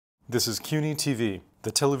This is CUNY TV,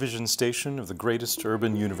 the television station of the greatest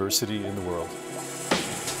urban university in the world.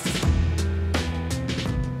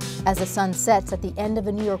 As the sun sets at the end of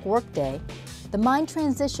a New York workday, the mind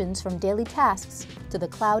transitions from daily tasks to the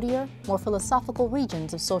cloudier, more philosophical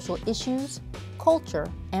regions of social issues, culture,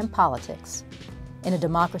 and politics. In a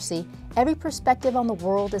democracy, every perspective on the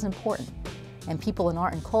world is important, and people in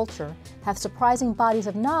art and culture have surprising bodies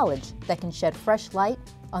of knowledge that can shed fresh light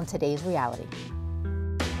on today's reality.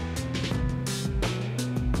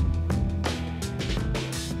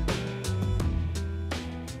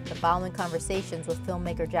 The following conversations with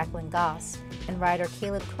filmmaker Jacquline Goss and writer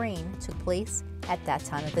Caleb Crain took place at that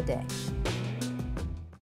time of the day.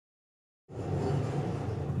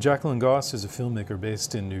 Jacquline Goss is a filmmaker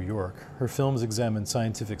based in New York. Her films examine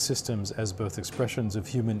scientific systems as both expressions of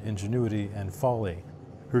human ingenuity and folly.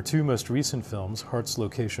 Her two most recent films, Heart's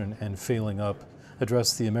Location and Failing Up,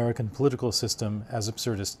 address the American political system as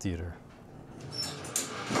absurdist theater.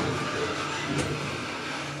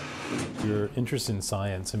 Your interest in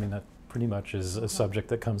science, I mean, that pretty much is a subject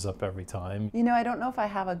that comes up every time. You know, I don't know if I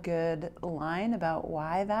have a good line about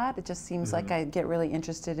why that. It just seems like I get really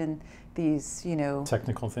interested in these, you know...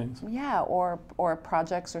 Technical things? Yeah, or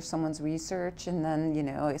projects or someone's research, and then, you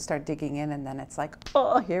know, I start digging in, and then it's like,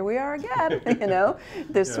 oh, here we are again, you know?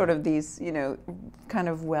 There's sort of these, you know, kind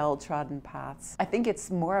of well-trodden paths. I think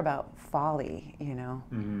it's more about folly, you know?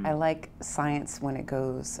 I like science when it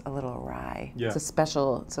goes a little awry. Yeah.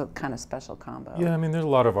 It's a kind of special combo. Yeah, I mean, there's a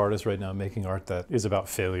lot of artists right now making art that is about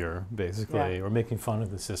failure, basically, Yeah. or making fun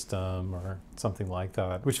of the system or something like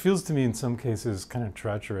that, which feels to me in some cases kind of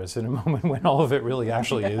treacherous in a moment when all of it really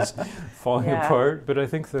actually is falling apart. But I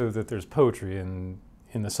think, though, that there's poetry in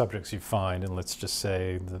the subjects you find, and let's just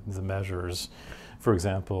say the measures, for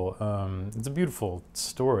example. It's a beautiful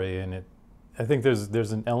story, and I think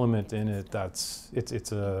there's an element in it that's, it's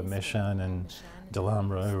a Méchain and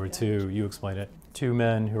Delambre, who are you explain it, two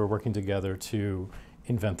men who are working together to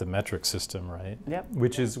invent the metric system, right? Yep.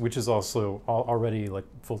 Which is also already like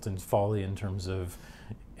Fulton's folly in terms of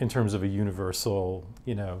a universal,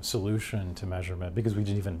 you know, solution to measurement, because we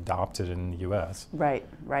didn't even adopt it in the U.S. Right,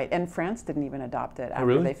 right. And France didn't even adopt it after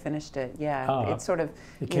really? they finished it. Yeah, it's sort of...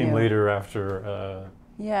 It came later after...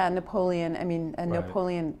 yeah, Napoleon, I mean, Right.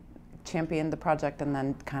 Napoleon championed the project and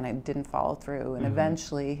then kind of didn't follow through, and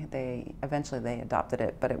eventually they adopted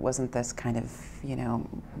it, but it wasn't this kind of, you know,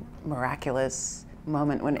 miraculous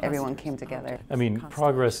moment when everyone came together. I mean,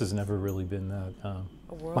 progress has never really been that,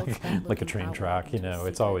 like a train track, you know,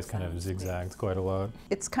 it's always kind of zigzagged quite a lot.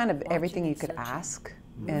 It's kind of everything you could ask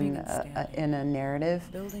in a narrative,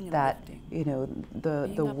 that, you know,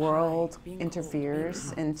 the world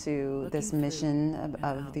interferes into this mission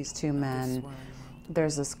of these two men.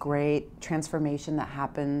 There's this great transformation that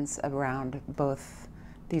happens around both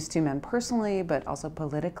these two men personally, but also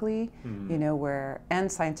politically, you know, and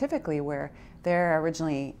scientifically, where they're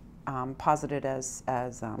originally posited as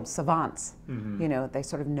savants. You know, they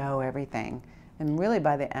sort of know everything. And really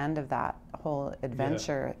by the end of that whole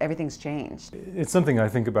adventure, everything's changed. It's something I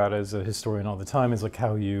think about as a historian all the time, is like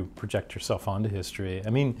how you project yourself onto history. I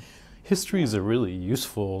mean, history is a really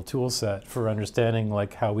useful tool set for understanding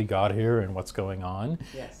like how we got here and what's going on.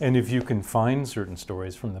 Yes. And if you can find certain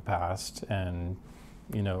stories from the past and,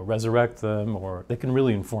 you know, resurrect them, or they can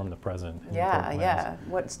really inform the present. Yeah, yeah.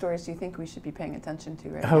 What stories do you think we should be paying attention to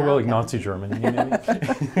right now? Oh, well, like Nazi Germany. You know?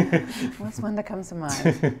 What's one that comes to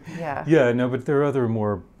mind? Yeah. Yeah, no, but there are other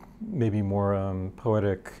maybe more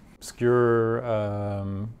poetic, obscure,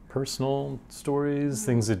 personal stories,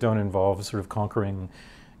 things that don't involve sort of conquering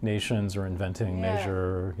nations or inventing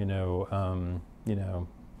major, you know,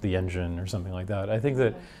 the engine or something like that. I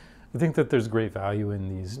think that there's great value in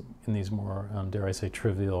these more, dare I say,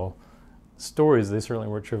 trivial stories. They certainly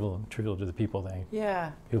were trivial to the people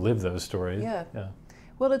who live those stories. Yeah.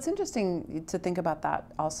 Well, it's interesting to think about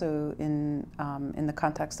that also in the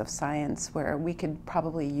context of science, where we could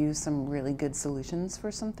probably use some really good solutions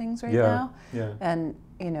for some things right now. Yeah. And,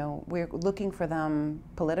 you know, we're looking for them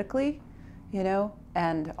politically, you know,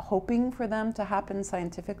 and hoping for them to happen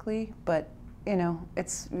scientifically, but, you know,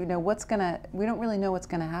 it's, you know, we don't really know what's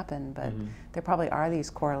gonna happen, but there probably are these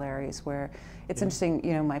corollaries where it's interesting.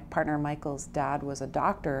 You know, my partner Michael's dad was a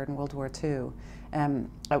doctor in World War II.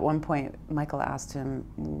 At one point, Michael asked him,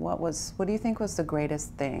 what do you think was the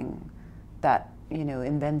greatest thing that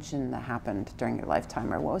invention that happened during your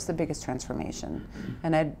lifetime, or what was the biggest transformation?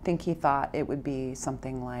 And I think he thought it would be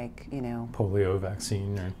something like, polio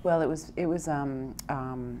vaccine. Or... Well, it was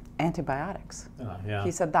antibiotics. Yeah.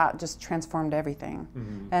 He said that just transformed everything,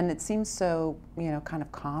 and it seems so kind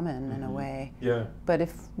of common in a way. Yeah. But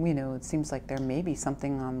if it seems like there may be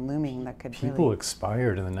something looming that could people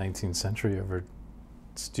expired in the 19th century over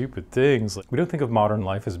stupid things. We don't think of modern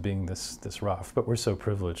life as being this rough, but we're so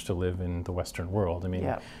privileged to live in the Western world. I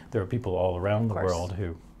mean, there are people all around the world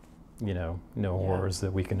who, know horrors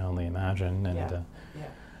that we can only imagine.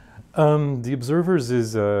 And The Observers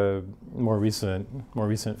is a more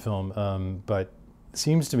recent film, but it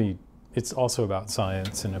seems to me it's also about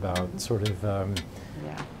science and about sort of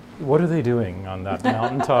what are they doing on that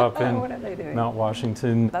mountaintop in Mount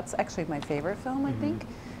Washington? That's actually my favorite film, I think.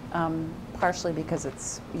 Partially because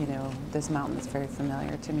it's, this mountain is very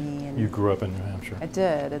familiar to me. And you grew up in New Hampshire. I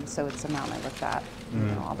did, and so it's a mountain I looked at,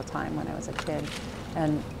 all the time when I was a kid.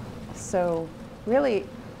 And so really,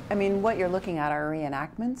 I mean, what you're looking at are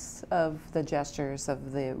reenactments of the gestures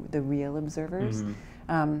of the real observers.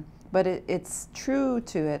 But it's true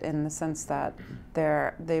to it in the sense that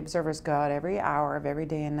the observers go out every hour of every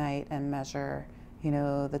day and night and measure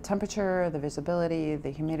the temperature, the visibility, the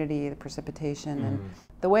humidity, the precipitation. And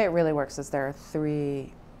the way it really works is there are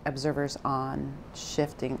 3 observers on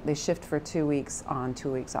shifting. They shift for 2 weeks on,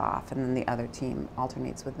 2 weeks off, and then the other team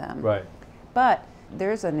alternates with them. Right. But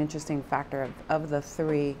there's an interesting factor of the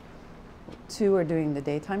 3, 2 are doing the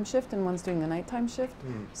daytime shift and 1's doing the nighttime shift.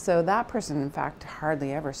 So that person, in fact,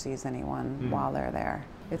 hardly ever sees anyone while they're there.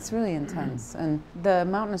 It's really intense, and the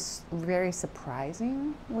mountain is very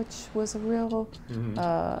surprising, which was a real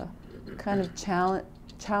kind of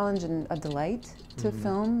challenge and a delight to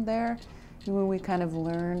film there. When we kind of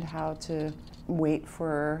learned how to wait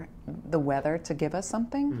for the weather to give us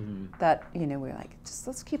something, that we were like, just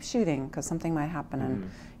let's keep shooting because something might happen,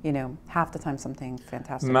 and half the time something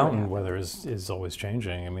fantastic. Mountain weather is always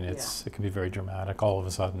changing. I mean, it can be very dramatic all of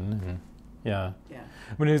a sudden. And I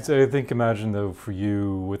mean, I think, imagine though, for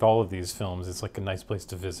you with all of these films, it's like a nice place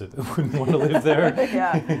to visit. I wouldn't want to live there.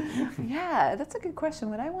 Yeah, that's a good question.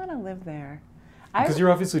 Would I want to live there? Because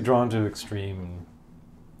you're obviously drawn to extreme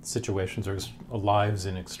situations or lives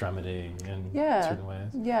in extremity in certain ways.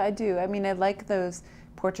 Yeah, I do. I mean, I like those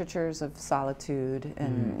portraitures of solitude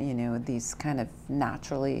and these kind of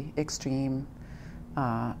naturally extreme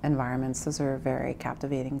environments. Those are very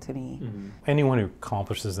captivating to me. Anyone who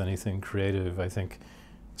accomplishes anything creative, I think,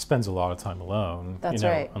 spends a lot of time alone. That's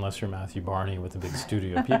right. Unless you're Matthew Barney with a big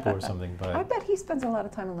studio of people or something. But I bet he spends a lot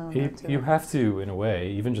of time alone there too. You have to, in a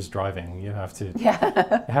way, even just driving, you have to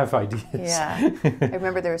have ideas. Yeah. I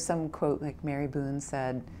remember there was some quote, like Mary Boone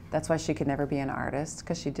said, that's why she could never be an artist,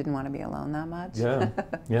 because she didn't want to be alone that much. Yeah,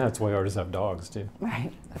 that's why artists have dogs too.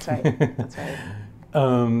 Right, that's right, that's right.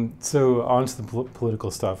 So on to the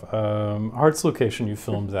political stuff. Heart's Location, you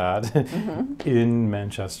filmed that in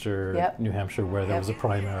Manchester, New Hampshire, where there was a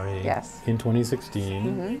primary in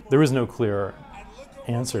 2016. There was no clear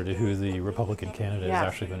answer to who the Republican candidate is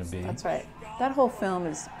actually going to be. That's right. That whole film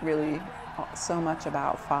is really so much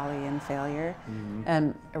about folly and failure.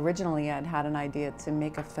 And originally I'd had an idea to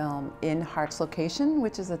make a film in Heart's Location,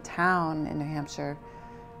 which is a town in New Hampshire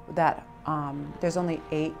that there's only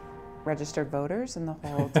 8 registered voters in the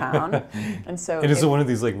whole town. And so is it one of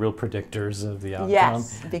these like real predictors of the outcome?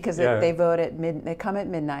 Yes, because they vote they come at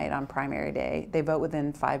midnight on primary day. They vote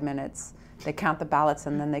within 5 minutes. They count the ballots,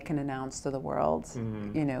 and then they can announce to the world,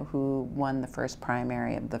 who won the first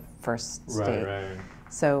primary of the first state. Right.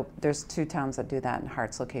 So there's 2 towns that do that, and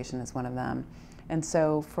Heart's Location is one of them. And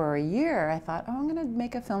so for a year, I thought, I'm going to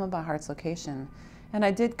make a film about Heart's Location. And I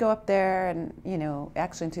did go up there, and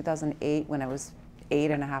actually in 2008, when I was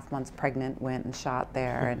 8.5 months pregnant, went and shot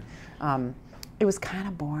there, and it was kind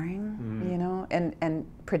of boring, and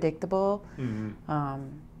predictable.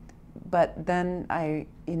 But then I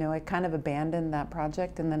kind of abandoned that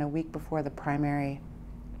project, and then a week before the primary,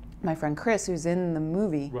 my friend Chris, who's in the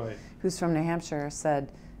movie, who's from New Hampshire,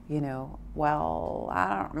 said, well,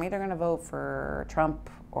 I'm either going to vote for Trump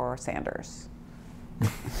or Sanders.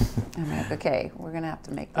 I'm like, okay, we're going to have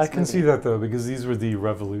to make this I can see that, though, because these were the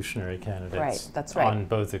revolutionary candidates. Right, that's right. On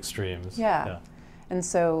both extremes. Yeah. And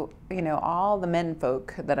so, all the men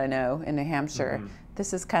folk that I know in New Hampshire,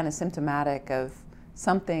 this is kind of symptomatic of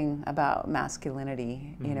something about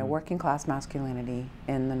masculinity, working class masculinity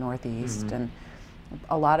in the Northeast. And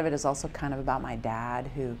a lot of it is also kind of about my dad,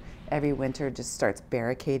 who every winter just starts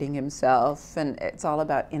barricading himself, and it's all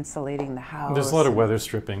about insulating the house. There's a lot of weather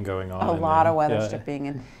stripping going on. A lot of weather stripping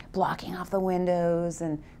and blocking off the windows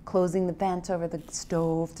and closing the vent over the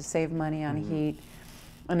stove to save money on heat.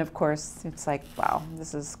 And of course, it's like, wow,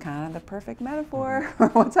 this is kind of the perfect metaphor for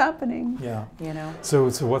what's happening. Yeah. You know. So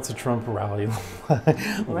what's a Trump rally like?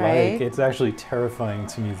 Right? It's actually terrifying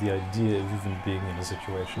to me, the idea of even being in a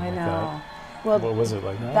situation like that. Well, what was it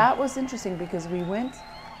like now? That was interesting because we went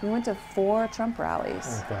to 4 Trump rallies.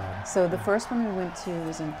 Oh, God. So the first one we went to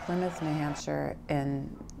was in Plymouth, New Hampshire,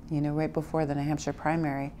 and right before the New Hampshire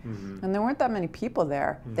primary. And there weren't that many people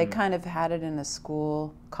there. They kind of had it in a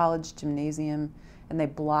college gymnasium, and they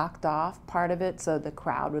blocked off part of it so the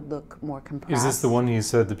crowd would look more compressed. Is this the one he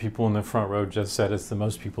said the people in the front row just said it's the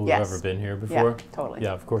most people who've ever been here before? Yeah, totally.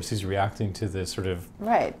 Yeah, of course he's reacting to this sort of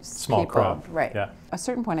small people, crowd. Right. Yeah. At a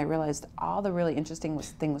certain point I realized all the really interesting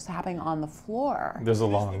thing was happening on the floor. There's a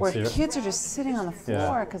long where kids are just sitting on the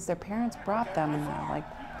floor because their parents brought them and they're like,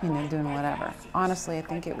 doing whatever. Honestly, I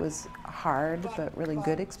think it was a hard but really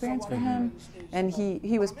good experience for him. And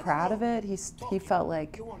he was proud of it. He felt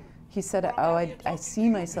like, he said, oh, I see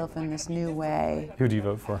myself in this new way. Who do you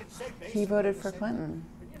vote for? He voted for Clinton.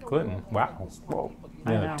 Clinton? Wow. Whoa.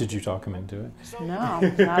 Yeah. Did you talk him into it? No,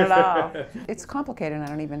 not at all. It's complicated, and I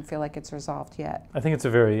don't even feel like it's resolved yet. I think it's a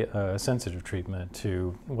very sensitive treatment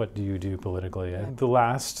to what do you do politically. The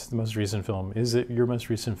most recent film, is it your most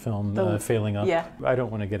recent film, Failing Up? Yeah. I don't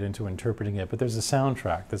want to get into interpreting it, but there's a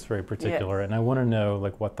soundtrack that's very particular, and I want to know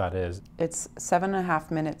what that is. It's 7.5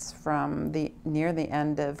 minutes from near the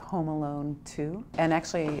end of Home Alone 2, and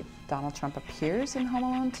actually Donald Trump appears in Home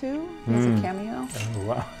Alone 2. He has a cameo. Oh,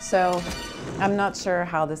 wow. So I'm not sure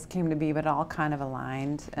how this came to be, but it all kind of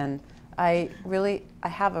aligned. And I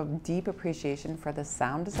have a deep appreciation for the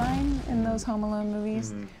sound design in those Home Alone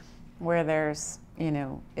movies, where there's,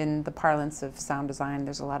 in the parlance of sound design,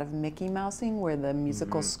 there's a lot of Mickey Mousing, where the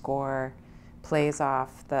musical score plays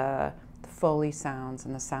off the foley sounds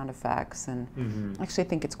and the sound effects, and I actually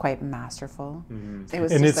think it's quite masterful. It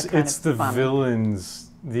was it's the villains,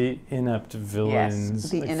 the inept villains,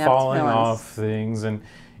 the inept falling villains off things and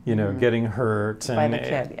getting hurt by the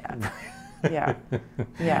kid.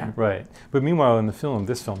 Yeah. Right. But meanwhile, in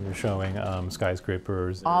this film you're showing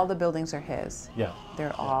skyscrapers. All the buildings are his. Yeah.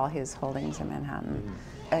 They're all his holdings in Manhattan.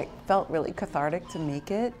 It felt really cathartic to make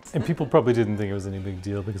it. And people probably didn't think it was any big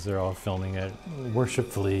deal because they're all filming it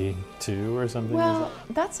worshipfully too, or something. Well,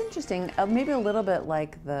 that's interesting. Maybe a little bit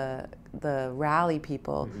like the rally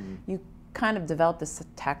people. You kind of develop this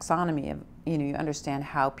taxonomy of, you understand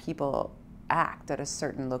how people act at a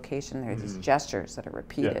certain location. There's these gestures that are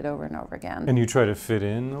repeated over and over again. And you try to fit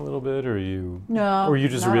in a little bit, or you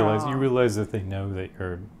just realize that they know that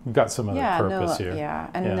you've got some other purpose here. Yeah,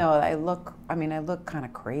 and I look kind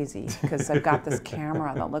of crazy because I've got this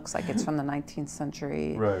camera that looks like it's from the 19th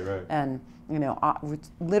century. Right. And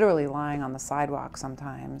literally lying on the sidewalk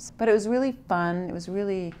sometimes. But it was really fun. It was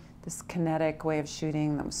really this kinetic way of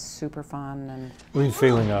shooting that was super fun. And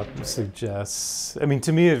Failing Up suggests,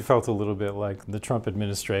 to me it felt a little bit like the Trump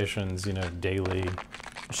administration's, daily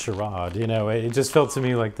charade. It just felt to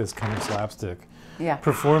me like this kind of slapstick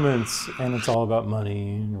performance, and it's all about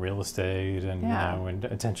money and real estate and, and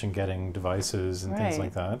attention-getting devices and things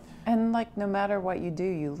like that. And no matter what you do,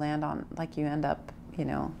 you end up,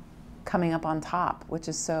 coming up on top, which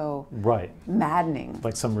is so maddening.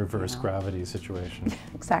 Like some reverse gravity situation.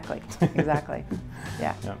 Exactly.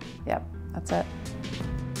 Yeah. Yep. That's it.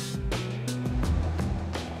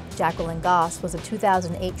 Jacquline Goss was a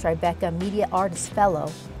 2008 Tribeca Media Artist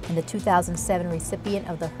Fellow and the 2007 recipient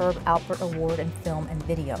of the Herb Alpert Award in Film and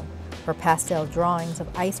Video. Her pastel drawings of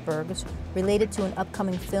icebergs related to an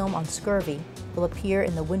upcoming film on scurvy will appear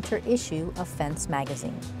in the winter issue of Fence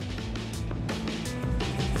magazine.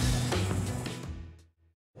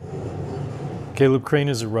 Caleb Crain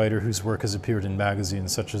is a writer whose work has appeared in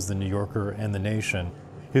magazines such as The New Yorker and The Nation.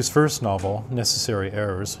 His first novel, Necessary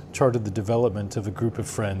Errors, charted the development of a group of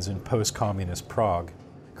friends in post-communist Prague.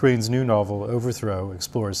 Crain's new novel, Overthrow,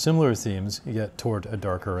 explores similar themes, yet toward a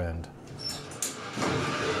darker end.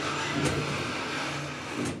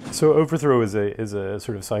 So Overthrow is a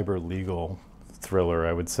sort of cyber-legal thriller,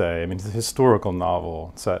 I would say. It's a historical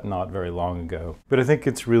novel set not very long ago. But I think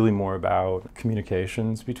it's really more about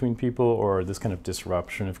communications between people, or this kind of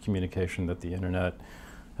disruption of communication that the internet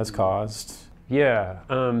has caused. Yeah.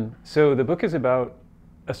 So the book is about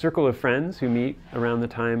a circle of friends who meet around the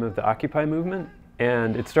time of the Occupy movement.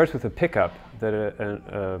 And it starts with a pickup that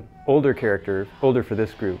an older character, older for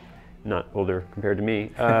this group, not older compared to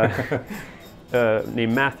me,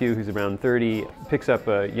 named Matthew, who's around 30, picks up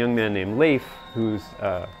a young man named Leif, who's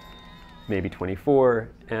maybe 24,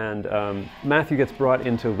 and Matthew gets brought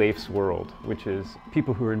into Leif's world, which is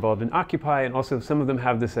people who are involved in Occupy, and also some of them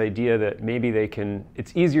have this idea that maybe they can,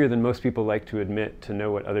 it's easier than most people like to admit to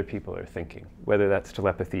know what other people are thinking. Whether that's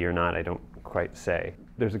telepathy or not, I don't quite say.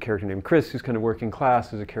 There's a character named Chris who's kind of working class,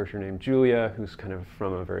 there's a character named Julia who's kind of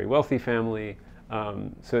from a very wealthy family.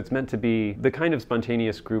 So it's meant to be the kind of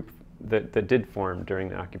spontaneous group that did form during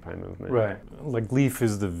the Occupy movement. Right. Like Leif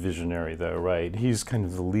is the visionary though, right? He's kind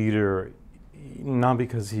of the leader, not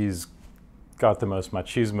because he's got the most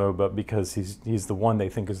machismo, but because he's the one they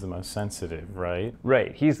think is the most sensitive, right?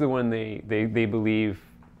 Right. He's the one they believe,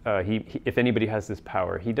 he if anybody has this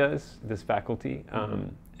power, he does, this faculty.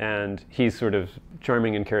 And he's sort of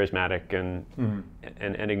charming and charismatic and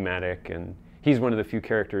enigmatic, and he's one of the few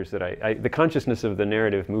characters that the consciousness of the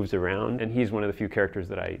narrative moves around, and he's one of the few characters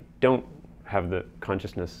that I don't have the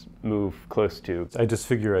consciousness move close to. I just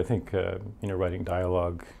figure, I think, writing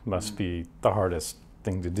dialogue must be the hardest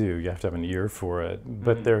thing to do. You have to have an ear for it.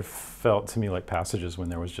 But there felt to me like passages when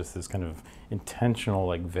there was just this kind of intentional,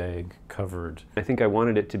 like vague, covered. I think I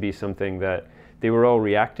wanted it to be something that they were all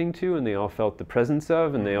reacting to, and they all felt the presence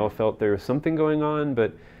of, and they all felt there was something going on,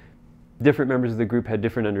 but different members of the group had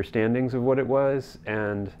different understandings of what it was,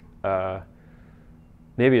 and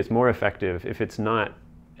maybe it's more effective if it's not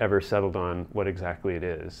ever settled on what exactly it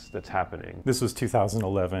is that's happening. This was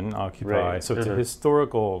 2011, Occupy, right. So it's a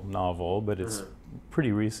historical novel, but it's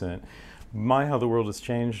pretty recent. How the world has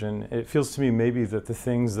changed, and it feels to me maybe that the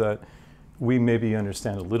things that we maybe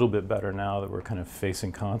understand a little bit better now that we're kind of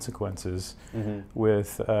facing consequences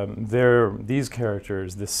with these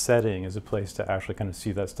characters, this setting is a place to actually kind of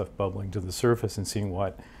see that stuff bubbling to the surface and seeing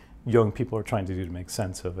what young people are trying to do to make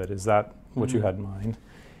sense of it. Is that what you had in mind?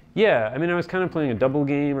 Yeah, I mean, I was kind of playing a double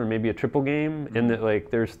game or maybe a triple game, in that like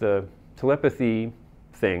there's the telepathy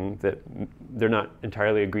thing that they're not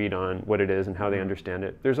entirely agreed on what it is and how they understand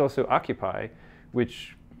it. There's also Occupy,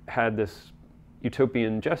 which had this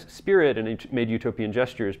utopian spirit and it made utopian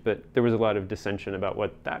gestures, but there was a lot of dissension about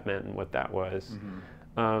what that meant and what that was.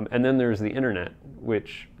 And then there's the internet,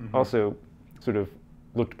 which also sort of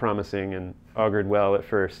looked promising and augured well at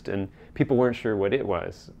first, and people weren't sure what it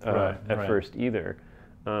was at first either.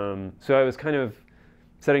 So I was kind of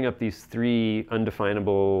setting up these three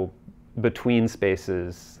undefinable between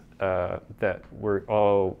spaces that were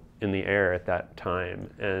all in the air at that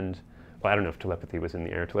time. And well, I don't know if telepathy was in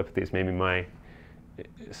the air. Telepathy is maybe my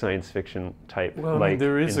science fiction type. Well, like, I mean,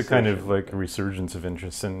 there is a kind of like resurgence of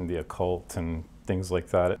interest in the occult and things like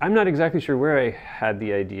that. I'm not exactly sure where I had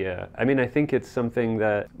the idea. I mean, I think it's something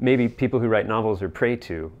that maybe people who write novels are prey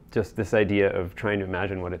to, just this idea of trying to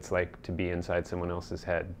imagine what it's like to be inside someone else's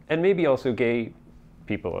head. And maybe also gay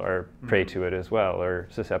people are prey to it as well, or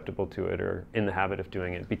susceptible to it, or in the habit of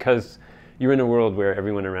doing it, because you're in a world where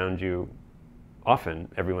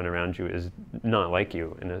often everyone around you is not like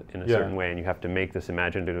you in a certain way, and you have to make this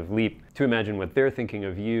imaginative leap to imagine what they're thinking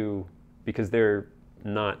of you, because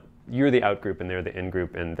you're the out group and they're the in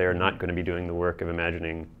group, and they're not going to be doing the work of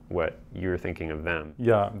imagining what you're thinking of them.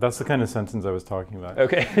 Yeah, that's the kind of sentence I was talking about.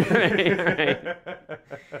 Okay, right.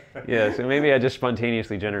 Yeah, so maybe I just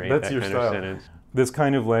spontaneously generate that kind of sentence. This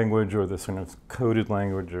kind of language, or this kind of coded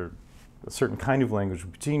language, or a certain kind of language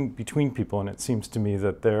between people, and it seems to me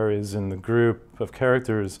that there is in the group of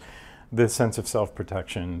characters this sense of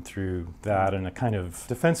self-protection through that, and a kind of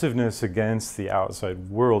defensiveness against the outside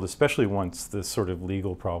world, especially once this sort of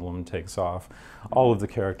legal problem takes off. All of the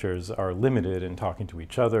characters are limited in talking to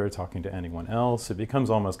each other, talking to anyone else. It becomes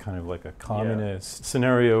almost kind of like a communist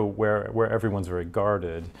scenario where everyone's very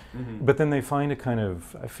guarded. But then they find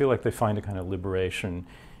I feel like they find a kind of liberation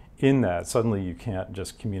in that. Suddenly you can't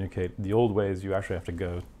just communicate the old ways, you actually have to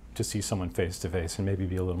go to see someone face to face and maybe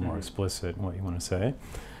be a little more explicit in what you want to say.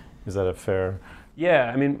 Is that a fair?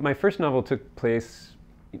 Yeah, I mean, my first novel took place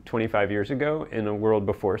 25 years ago in a world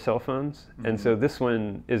before cell phones. And so this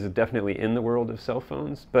one is definitely in the world of cell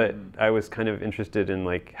phones, but I was kind of interested in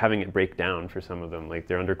like having it break down for some of them. Like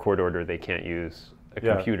they're under court order, they can't use a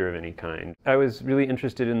computer of any kind. I was really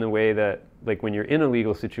interested in the way that, like, when you're in a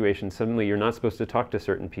legal situation, suddenly you're not supposed to talk to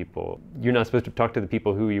certain people. You're not supposed to talk to the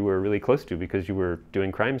people who you were really close to because you were doing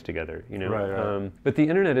crimes together, you know? Right. But the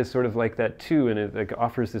internet is sort of like that too, and it like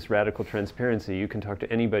offers this radical transparency. You can talk to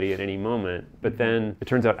anybody at any moment, but then it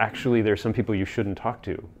turns out actually there's some people you shouldn't talk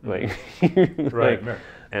to. Like, Right.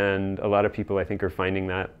 And a lot of people, I think, are finding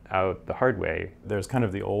that out the hard way. There's kind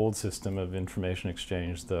of the old system of information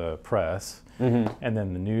exchange, the press, and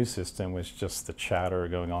then the new system, which is just the chatter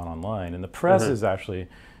going on online. And the press is actually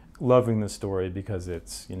loving the story because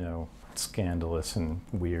it's, you know, scandalous and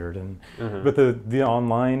weird. And but the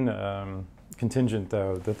online contingent,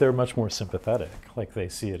 though, that they're much more sympathetic. Like they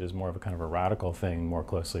see it as more of a kind of a radical thing, more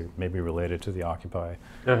closely maybe related to the Occupy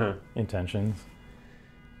intentions.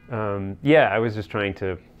 Yeah, I was just trying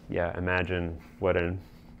to imagine what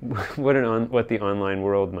the online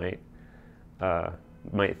world might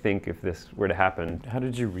think if this were to happen. How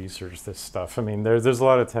did you research this stuff? I mean, there's a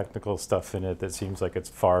lot of technical stuff in it that seems like it's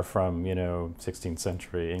far from 16th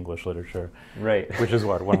century English literature. Right. Which is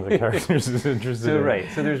what one of the characters is interested in. Right.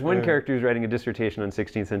 So there's one character who's writing a dissertation on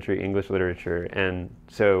 16th century English literature, and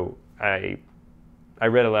so I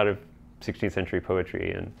read a lot of 16th century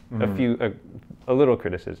poetry and a little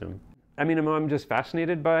criticism. I mean, I'm just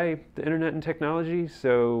fascinated by the internet and technology,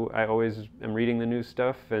 so I always am reading the new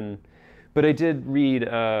stuff. But I did read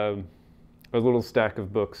a little stack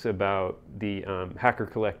of books about the hacker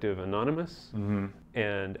collective Anonymous.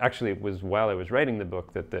 And actually, it was while I was writing the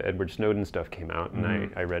book that the Edward Snowden stuff came out, and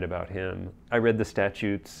I read about him. I read the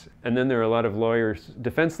statutes, and then there are a lot of lawyers,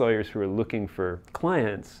 defense lawyers, who are looking for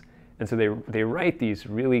clients, and so they write these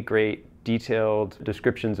really great, detailed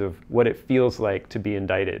descriptions of what it feels like to be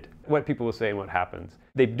indicted, what people will say and what happens.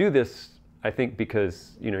 They do this, I think,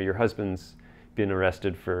 because your husband's been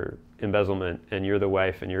arrested for embezzlement, and you're the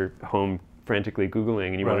wife, and you're home frantically Googling,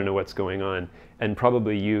 and you want to know what's going on, and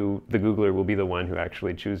probably you, the Googler, will be the one who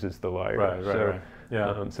actually chooses the lawyer. Right.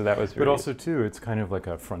 Yeah. So that was. But also too, it's kind of like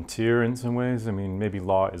a frontier in some ways. I mean, maybe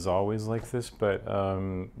law is always like this, but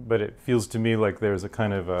it feels to me like there's a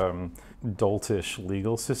kind of doltish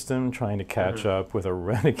legal system trying to catch up with a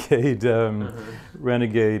renegade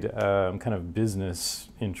kind of business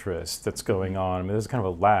interest that's going on. I mean, there's kind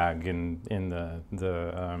of a lag in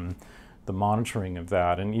the monitoring of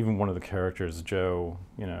that, and even one of the characters, Joe,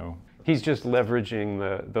 he's just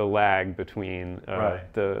leveraging the lag between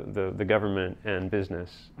the government and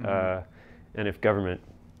business, and if government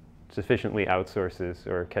sufficiently outsources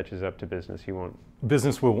or catches up to business, he won't.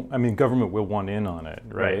 Government will want in on it,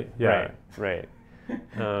 right? Right.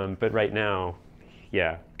 But right now,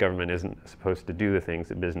 government isn't supposed to do the things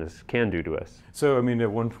that business can do to us. So, I mean, at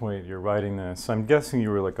one point you're writing this, I'm guessing you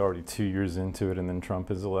were like already 2 years into it, and then Trump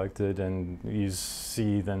is elected, and you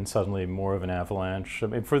see then suddenly more of an avalanche. I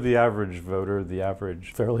mean, for the average voter, the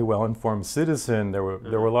average fairly well-informed citizen, there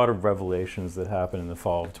were a lot of revelations that happened in the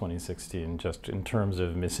fall of 2016, just in terms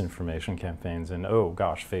of misinformation campaigns, and oh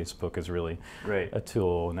gosh, Facebook is really a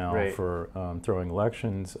tool now for throwing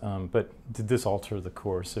elections. But did this alter the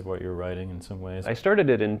course of what you're writing in some ways? I started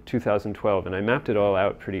it in 2012, and I mapped it all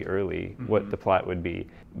out pretty early, what the plot would be.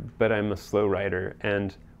 But I'm a slow writer,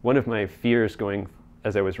 and one of my fears going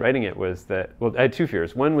as I was writing it was that, well, I had two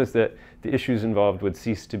fears. One was that the issues involved would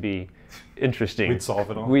cease to be interesting. We'd solve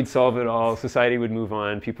it all. We'd solve it all. Society would move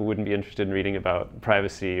on. People wouldn't be interested in reading about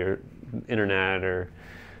privacy or internet or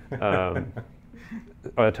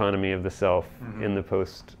autonomy of the self in the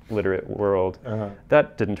post-literate world.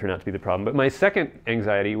 That didn't turn out to be the problem. But my second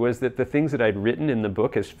anxiety was that the things that I'd written in the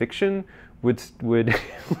book as fiction would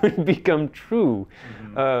become true.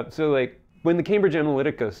 So like, when the Cambridge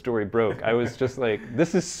Analytica story broke, I was just like,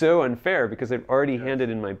 this is so unfair because I've already handed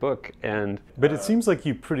in my book. But it seems like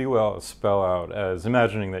you pretty well spell out, as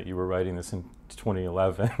imagining that you were writing this in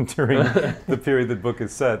 2011 during the period the book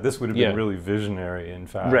is set, this would have been really visionary, in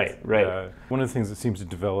fact. Right. One of the things that seems to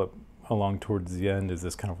develop along towards the end is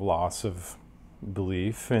this kind of loss of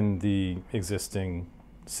belief in the existing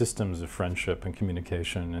systems of friendship and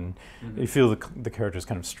communication, and you feel the characters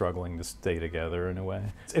kind of struggling to stay together in a way.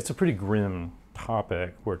 It's a pretty grim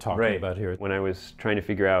topic we're talking about here. When I was trying to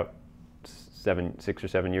figure out 6 or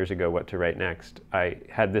 7 years ago what to write next, I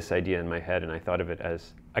had this idea in my head, and I thought of it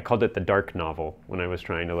as, I called it the dark novel when I was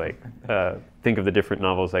trying to think of the different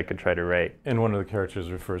novels I could try to write. And one of the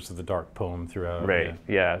characters refers to the dark poem throughout.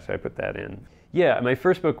 So I put that in. My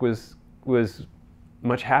first book was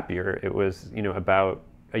much happier. It was, about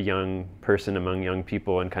a young person among young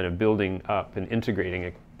people and kind of building up and integrating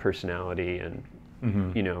a personality and,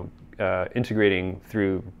 integrating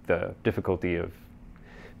through the difficulty of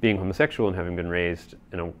being homosexual and having been raised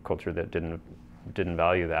in a culture that didn't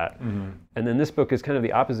value that. And then this book is kind of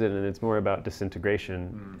the opposite, and it's more about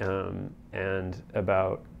disintegration and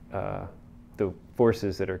about the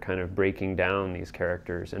forces that are kind of breaking down these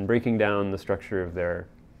characters and breaking down the structure of their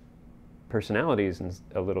personalities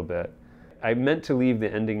a little bit. I meant to leave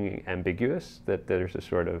the ending ambiguous, that there's a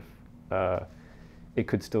sort of, it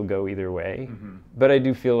could still go either way. But I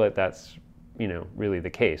do feel that that's, really the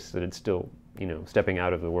case, that it's still, stepping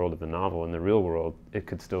out of the world of the novel in the real world, it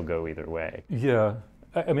could still go either way. Yeah.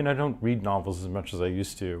 I mean, I don't read novels as much as I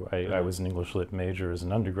used to. I was an English lit major as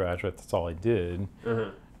an undergraduate. That's all I did.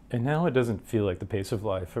 And now it doesn't feel like the pace of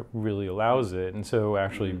life really allows it. And so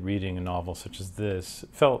actually reading a novel such as this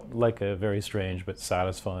felt like a very strange but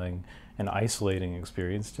satisfying and isolating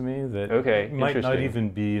experience to me that might not even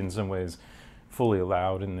be in some ways fully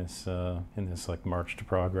allowed in this like march to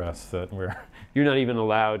progress that we're... You're not even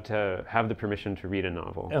allowed to have the permission to read a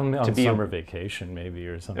novel. On summer vacation maybe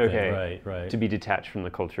or something. Okay. Right. To be detached from the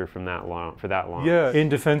culture for that long. Yeah. In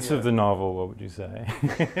defense of the novel, what would you say?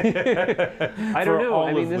 I don't know.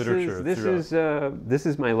 I mean, this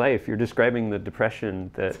is my life. You're describing the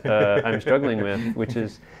depression that I'm struggling with, which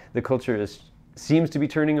is the culture seems to be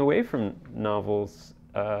turning away from novels,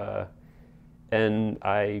 and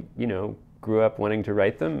I, grew up wanting to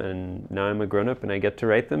write them, and now I'm a grown-up and I get to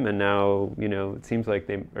write them, and now, it seems like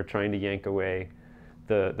they are trying to yank away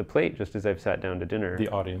the plate just as I've sat down to dinner. The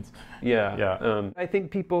audience. Yeah. I think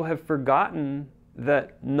people have forgotten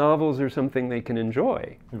that novels are something they can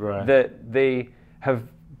enjoy. Right. That they have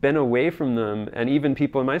been away from them, and even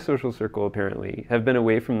people in my social circle apparently have been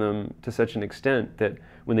away from them to such an extent that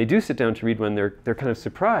when they do sit down to read one, they're kind of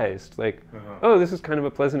surprised, like, oh, this is kind of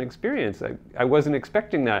a pleasant experience. I wasn't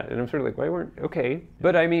expecting that, and I'm sort of like, why weren't, okay.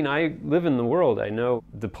 But I mean, I live in the world. I know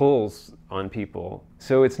the pulls on people.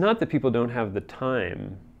 So it's not that people don't have the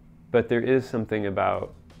time, but there is something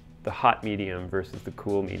about the hot medium versus the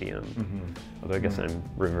cool medium. Although I guess I'm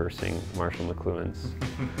reversing Marshall McLuhan's.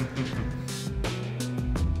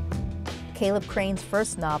 Caleb Crain's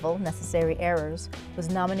first novel, Necessary Errors, was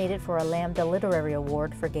nominated for a Lambda Literary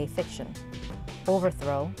Award for gay fiction.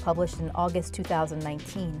 Overthrow, published in August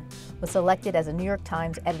 2019, was selected as a New York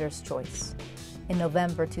Times Editor's Choice. In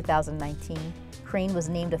November 2019, Crain was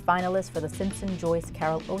named a finalist for the Simpson Joyce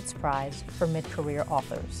Carol Oates Prize for Mid-Career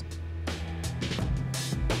Authors.